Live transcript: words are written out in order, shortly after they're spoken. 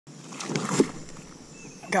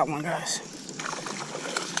Got one, guys.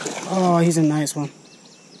 Oh, he's a nice one.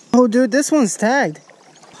 Oh, dude, this one's tagged.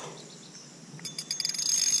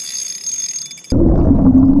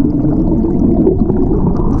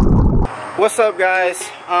 What's up, guys?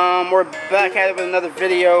 We're back at it with another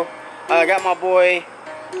video. I got my boy,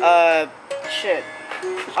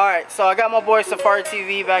 Alright, so I got my boy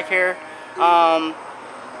SafariTV back here.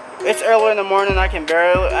 It's early in the morning. I can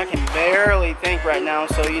barely think right now.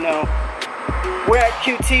 So, you know, we're at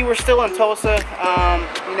QT. We're still in Tulsa.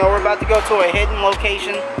 You know, we're about to go to a hidden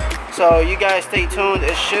location. So you guys stay tuned.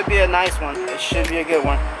 It should be a nice one. It should be a good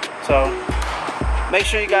one. So make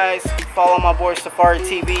sure you guys follow my boy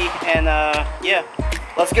SafariTV. And yeah,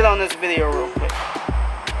 let's get on this video real quick.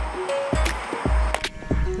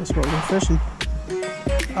 That's what we're fishing.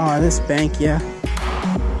 Oh, this bank, yeah.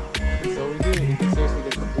 So we do. Seriously,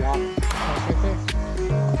 there's a block right there.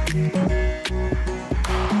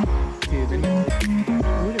 Dude,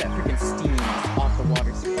 look at that freaking steam off the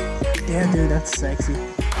water. Yeah, dude, that's sexy.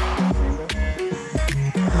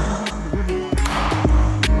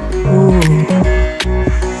 Ooh.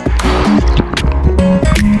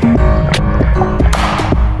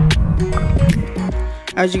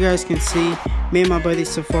 As you guys can see, me and my buddy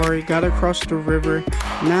Safari got across the river.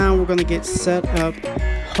 Now we're gonna get set up.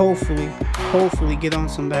 Hopefully get on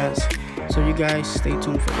some bass. So you guys stay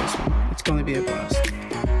tuned for this one. It's gonna be a blast.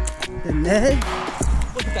 The Ned.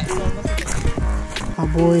 Look at that sun. Look at that. My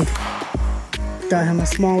boy got him a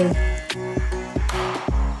smallie.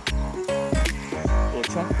 Little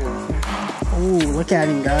chunk boy. Oh, look at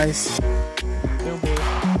him, guys.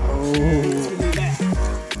 Oh.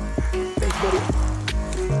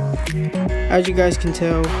 As you guys can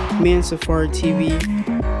tell, me and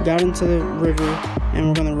SafariTV got into the river, and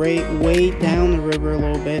we're gonna wade down the river a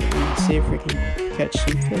little bit and see if we can catch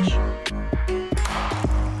some fish.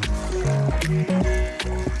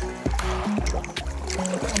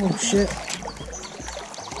 Oh shit.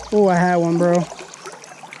 Oh, I had one, bro.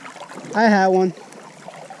 I had one.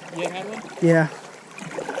 You had one? Yeah.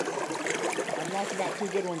 I've lost about 2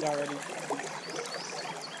 good ones already.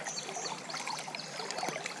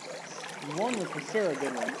 One was for sure a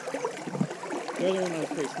good one. The other one was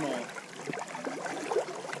pretty small.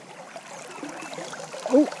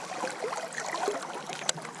 Oh.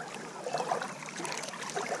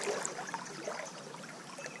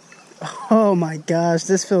 Oh my gosh,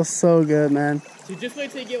 this feels so good, man. So just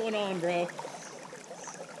wait till you get one on, bro.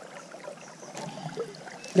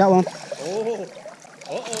 Got one. Oh.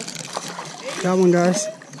 Uh-oh. Got one, guys.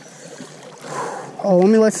 Oh, let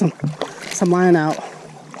me let some line out.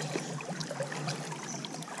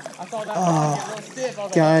 Oh,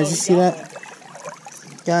 guys, you see that?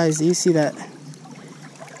 Guys, do you see that?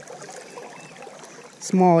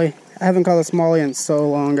 Smallie. I haven't caught a smallie in so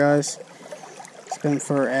long, guys. It's been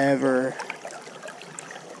forever.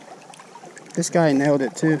 This guy nailed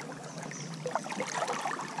it too.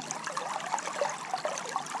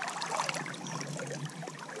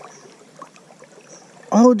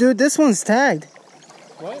 Oh, dude, this one's tagged.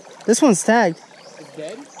 What? This one's tagged. It's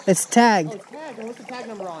dead? It's tagged. Oh, it's tagged. And what's the tag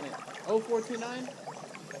number on it? 0429?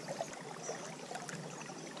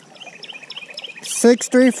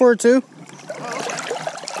 6342. Oh, okay.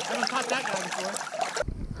 I haven't caught that guy before.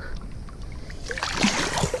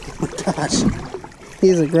 Oh my gosh.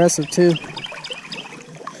 He's aggressive too.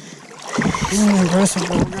 He's an aggressive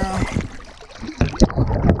little guy.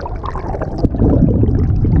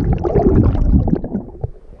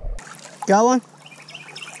 Got one?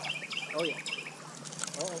 Oh yeah.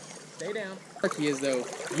 Uh-oh. Stay down. He is though.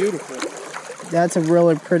 Beautiful. That's a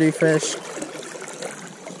really pretty fish.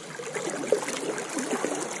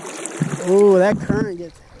 Ooh, that current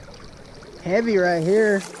gets heavy right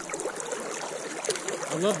here.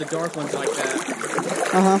 I love the dark ones like that.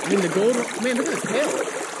 Uh-huh. I mean the gold one, man, look at his tail.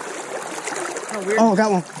 How weird. Oh,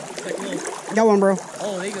 got one. Like little... Got one, bro.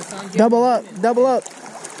 Oh, there you go, son. Double up, double up.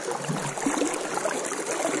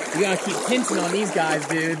 You gotta keep pinching on these guys,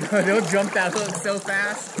 dude. They'll jump that hook so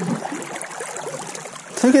fast.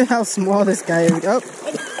 Look at how small this guy is. Oh.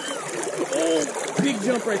 Oh, big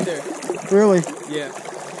jump right there. Really? Yeah.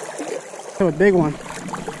 Oh, a big one.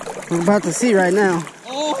 We're about to see right now.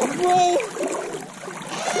 Oh, bro!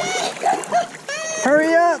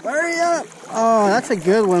 Hurry up, hurry up. Oh, that's a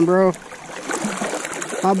good one, bro.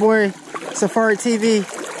 My boy, SafariTV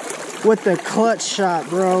with the clutch shot,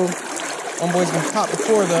 bro. One boy's been caught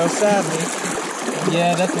before, though, sadly.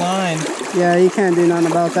 Yeah, that's line. Yeah, you can't do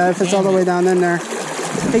nothing about that if it's all the way down in there.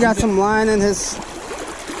 He got some line in his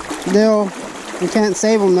deal. You can't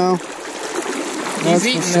save him, though. He's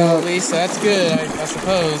eating, though, at least. So that's good, I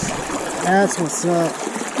suppose. That's what's up.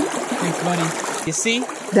 Pretty funny. You see?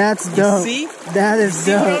 That's dope. See? That is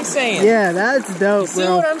See dope. what I'm saying? Yeah, that's dope, See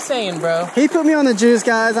bro. what I'm saying, bro? He put me on the juice,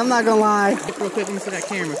 guys. I'm not gonna lie. Look real quick into that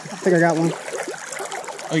camera. I think I got one.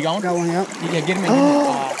 Oh, you got one? Got one, yep. Yeah, get him in.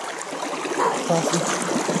 Oh.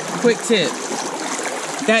 Quick tip.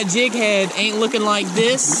 That jig head ain't looking like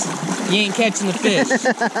this, you ain't catching the fish.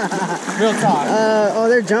 Real talk. Oh,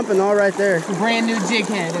 they're jumping all right there. Brand new jig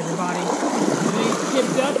head, everybody. If it ain't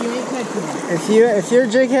chipped up, you ain't catching it. If your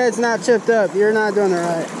jig head's not chipped up, you're not doing it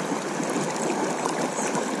right.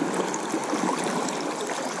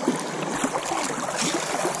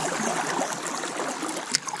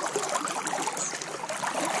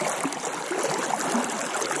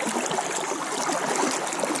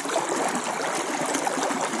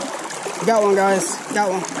 Got one, guys. Got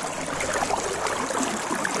one.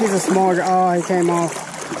 He's a small guy. Oh, he came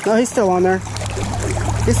off. No, he's still on there.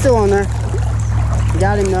 He's still on there.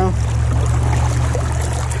 Got him though.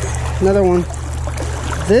 Another one.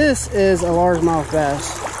 This is a largemouth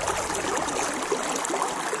bass.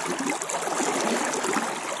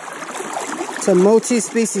 It's a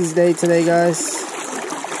multi-species day today, guys.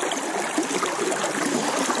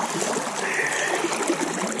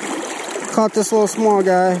 Caught this little small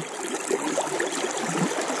guy.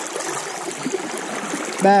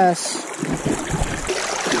 Bass.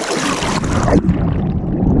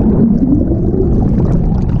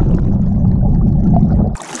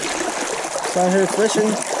 It's out here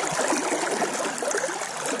fishing.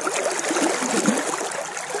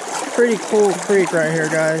 Pretty cool creek right here,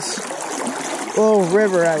 guys. Little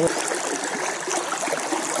river at least.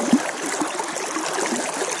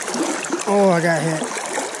 Oh, I got hit.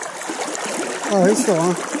 Oh, he's still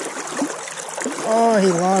on. Oh,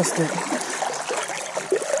 he lost it.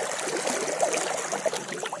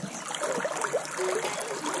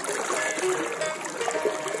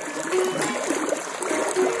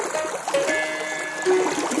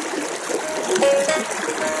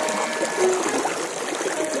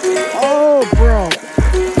 Oh, bro.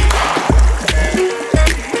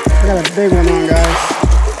 I got a big one on, guys.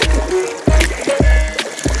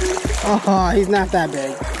 Oh, he's not that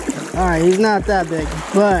big. Alright, he's not that big,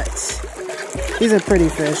 but he's a pretty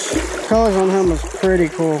fish. Colors on him was pretty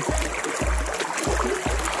cool.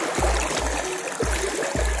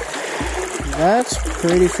 That's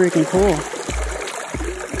pretty freaking cool.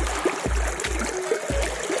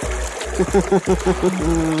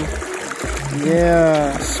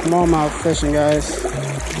 Yeah, smallmouth fishing, guys.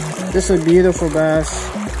 This is a beautiful bass.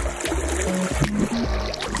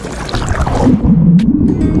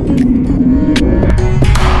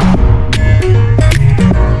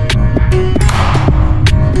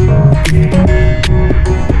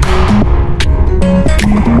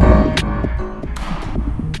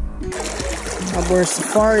 My boy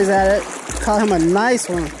Safari's at it. Caught him a nice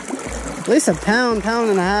one. At least a pound, pound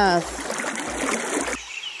and a half.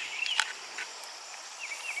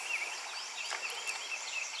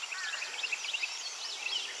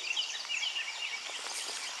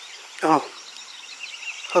 Oh,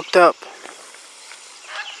 hooked up.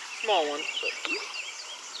 Small one. But...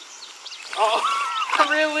 Oh,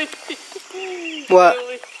 really? What?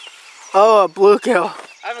 Really? Oh, a bluegill.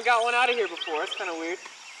 I haven't got one out of here before. That's kind of weird.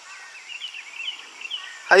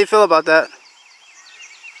 How do you feel about that?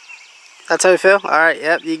 That's how you feel? Alright,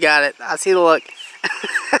 yep, you got it. I see the look.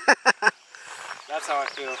 That's how I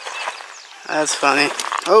feel. That's funny.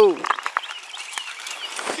 Oh.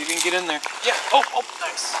 See if you can get in there. Yeah. Oh,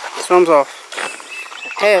 nice. Swims off.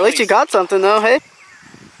 Hey, at least you got something though, hey?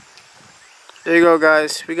 There you go,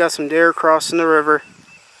 guys. We got some deer crossing the river.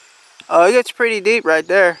 Oh, it gets pretty deep right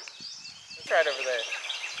there. It's right over there.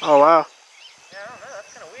 Oh, wow. Yeah, I don't know.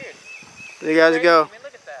 That's kind of weird. There you guys go. I mean,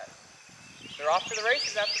 look at that. They're off to the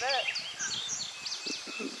races after that.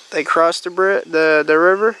 They crossed the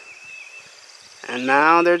river, and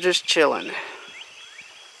now they're just chilling.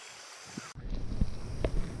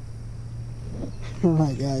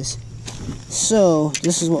 Alright, guys. So,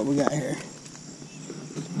 this is what we got here.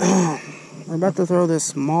 We're about to throw this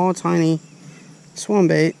small, tiny swim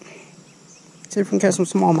bait. See if we can catch some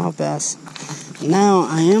smallmouth bass. Now,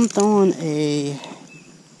 I am throwing a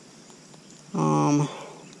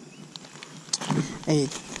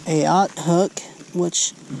aught hook,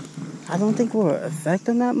 which I don't think will affect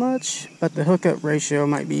them that much, but the hookup ratio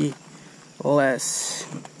might be less.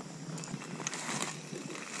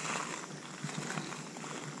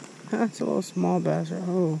 That's a little small bass.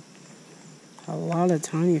 Oh, a lot of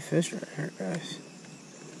tiny fish right here, guys.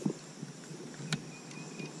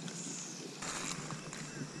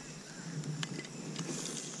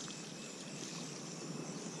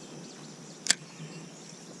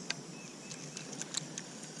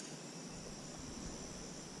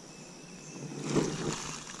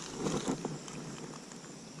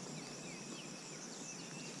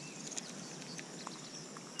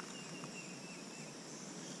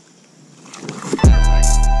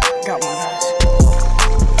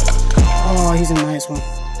 one.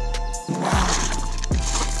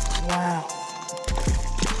 Wow.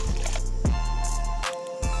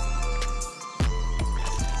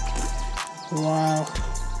 Wow.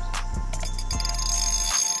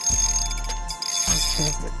 That's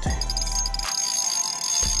perfect.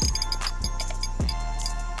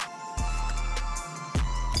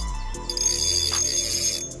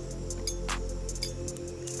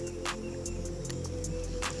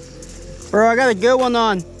 Bro, I got a good one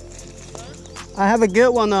on. I have a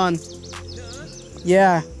good one on.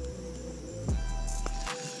 Yeah.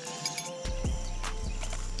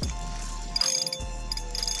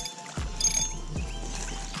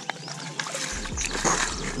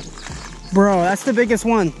 Bro, that's the biggest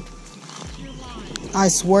one. I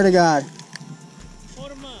swear to God.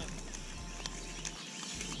 Hold him up.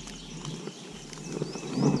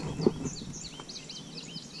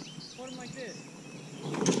 Hold him like this.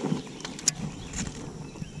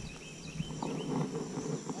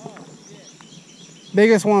 Oh, shit.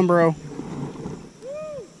 Biggest one, bro. Woo!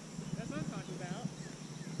 That's what I'm talking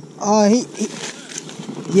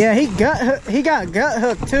about. Yeah, he got gut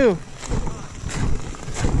hooked too.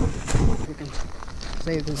 We can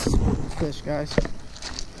save this fish, guys.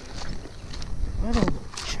 Little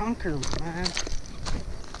chunker, man.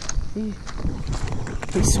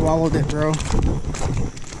 He swallowed it, bro.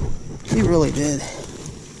 He really did.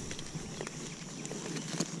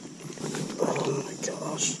 Oh my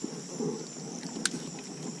gosh.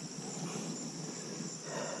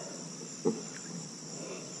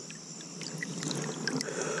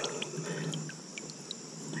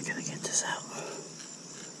 I gotta get this out.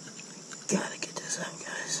 Gotta get this out,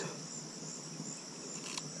 guys.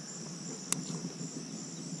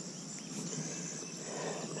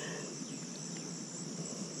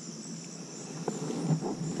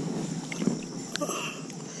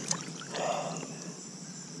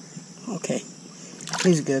 Okay,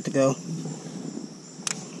 he's good to go.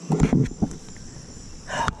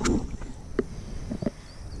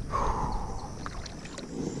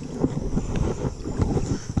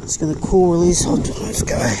 Just gonna cool release onto this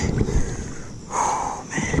guy. Oh,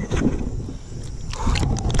 man.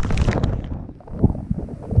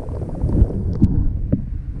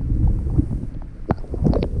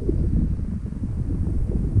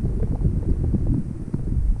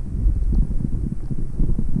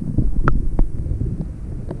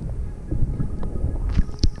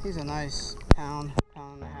 He's a nice pound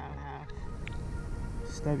and a half.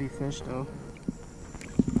 Stubby fish though.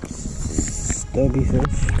 Stubby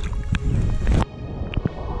fish.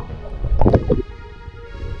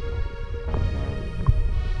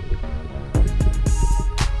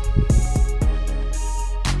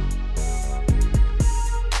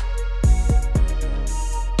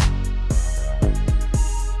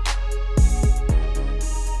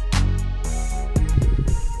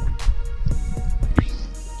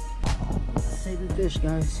 Saving fish,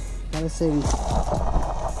 guys. Gotta save them.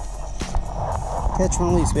 Catch and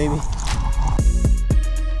release, baby.